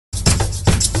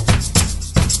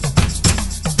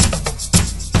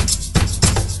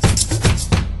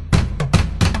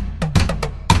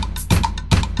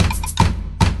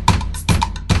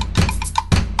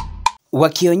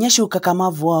Wakionyesha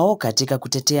ukakamavu wao katika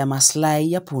kutetea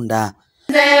maslahi ya punda.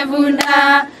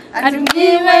 Punda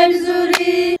atumiwe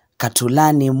vizuri.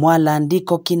 Katulani Mwala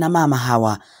ndiko kina mama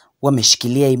hawa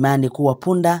wameshikilia imani kuwa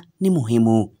punda ni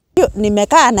muhimu.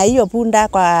 Nimekaa na hiyo punda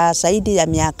kwa zaidi ya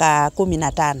miaka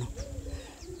 15.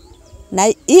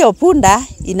 Na hiyo punda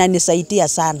inanisaidia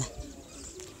sana.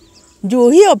 Juu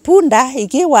hiyo punda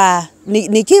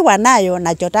nikiwa nayo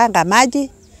nachotanga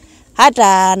maji,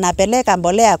 hata napeleka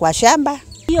mbolea kwa shamba.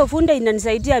 Hiyo punda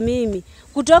inanisaidia mimi.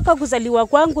 Kutoka kuzaliwa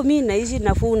kwangu mimi naishi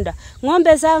na punda.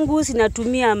 Ng'ombe zangu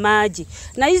zinatumia maji.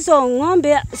 Na hizo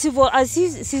ng'ombe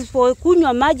sipo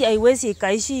kunywa maji haiwezi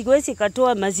ikaishi, haiwezi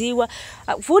katoa maziwa.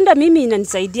 Punda mimi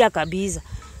inanisaidia kabisa.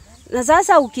 Na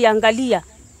sasa ukiangalia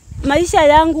maisha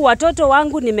yangu, watoto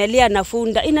wangu nimelea na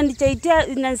punda.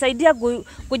 Inanisaidia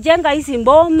kujenga hizi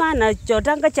mboma na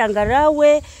chotanga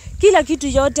changarawe, kila kitu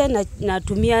yote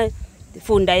natumia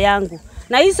punda yangu.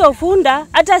 Na hizo punda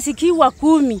hata sikiwa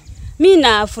 10, mimi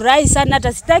nafurahi sana.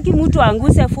 Hata sitaki mtu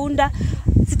anguse punda,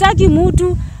 sitaki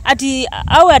mtu ati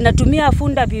awe anatumia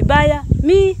punda vibaya.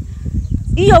 Mimi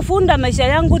hiyo punda maisha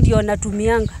yangu ndio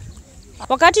natumianga.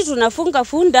 Wakati tunafunga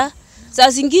punda, saa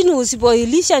zingine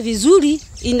usipoilisha vizuri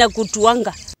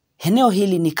inakutuanga. Eneo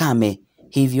hili ni kame,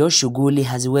 hivyo shughuli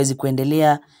haziwezi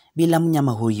kuendelea bila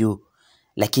mnyama huyu.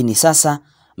 Lakini sasa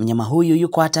mnyama huyu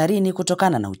yuko hatarini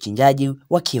kutokana na uchinjaji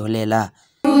wa kiolela.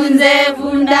 Tunze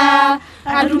punda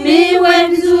atumiwe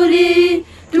vizuri,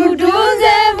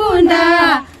 tutunze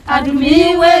punda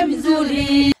atumiwe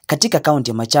vizuri. Katika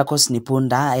kaunti ya Machakos ni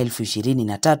punda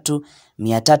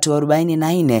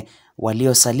 23,344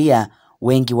 waliosalia,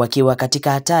 wengi wakiwa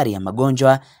katika hatari ya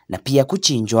magonjwa na pia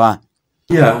kuchinjwa.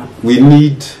 Yeah, we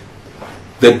need,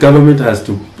 the government has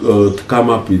to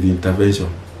come up with intervention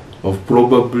of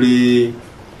probably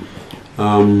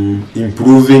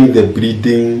improving the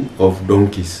breeding of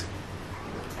donkeys.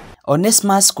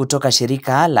 Onesmus kutoka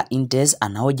shirika la Intes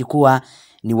anahoji kuwa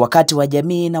ni wakati wa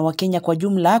jamii na Wakenya kwa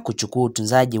jumla kuchukua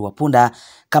utunzaji wa punda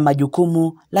kama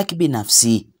jukumu la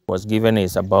kibinafsi. Was given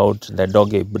is about the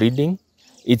dog breeding.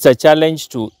 It's a challenge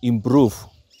to improve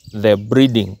the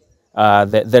breeding,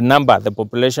 the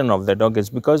population of the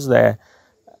dogs, because they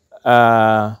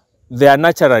are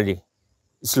naturally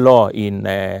slow in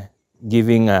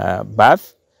giving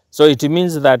birth. So it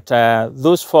means that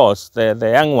those foals,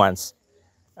 the young ones,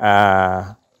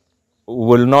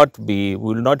 will not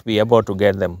be able to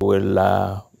get them.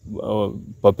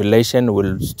 Population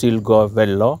will still go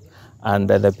very low, and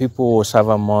the people who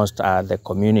suffer most are the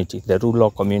community, the rural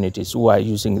communities who are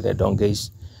using the donkeys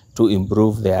to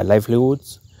improve their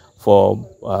livelihoods.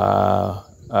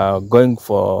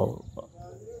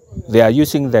 They are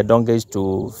using the donkeys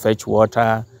to fetch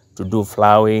water, to do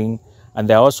plowing, and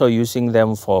they're also using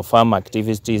them for farm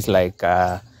activities like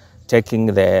taking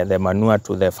the manure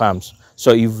to the farms.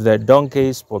 So if the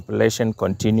donkeys population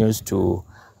continues to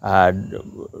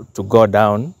go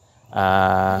down,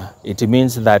 it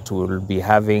means that we'll be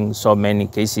having so many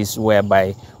cases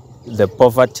whereby the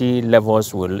poverty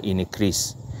levels will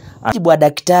increase. Kwa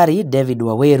Daktari David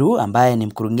Waweru ambaye ni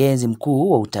mkurugenzi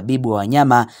mkuu wa utabibu wa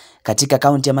wanyama katika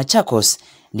kaunti ya Machakos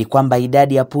ni kwamba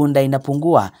idadi ya punda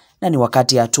inapungua na ni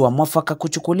wakati hatua mwafaka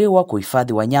kuchukuliwa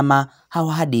kuhifadhi wanyama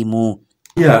hawa hadimu.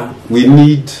 Yeah, we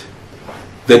need,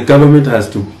 the government has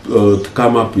to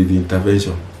come up with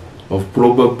intervention of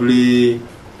probably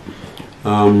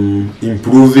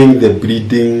improving the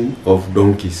breeding of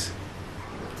donkeys.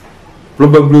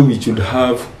 Probably we should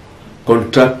have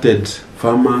contracted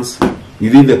farmers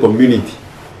within the community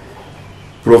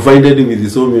provided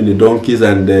with so many donkeys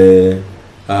and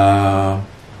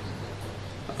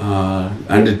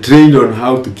trained on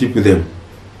how to keep them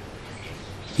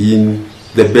in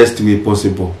the best way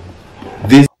possible.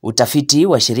 Utafiti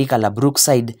wa shirika la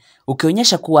Brookside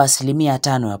ukionyesha kuwa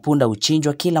 5% ya punda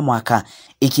huchinjwa kila mwaka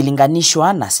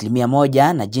ikilinganishwa na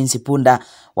 1% na jinsi punda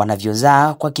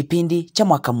wanavyozaa kwa kipindi cha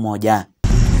mwaka mmoja.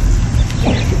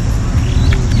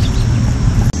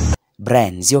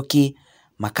 Brian Zioki,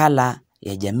 makala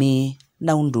ya jamii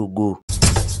na Undugu.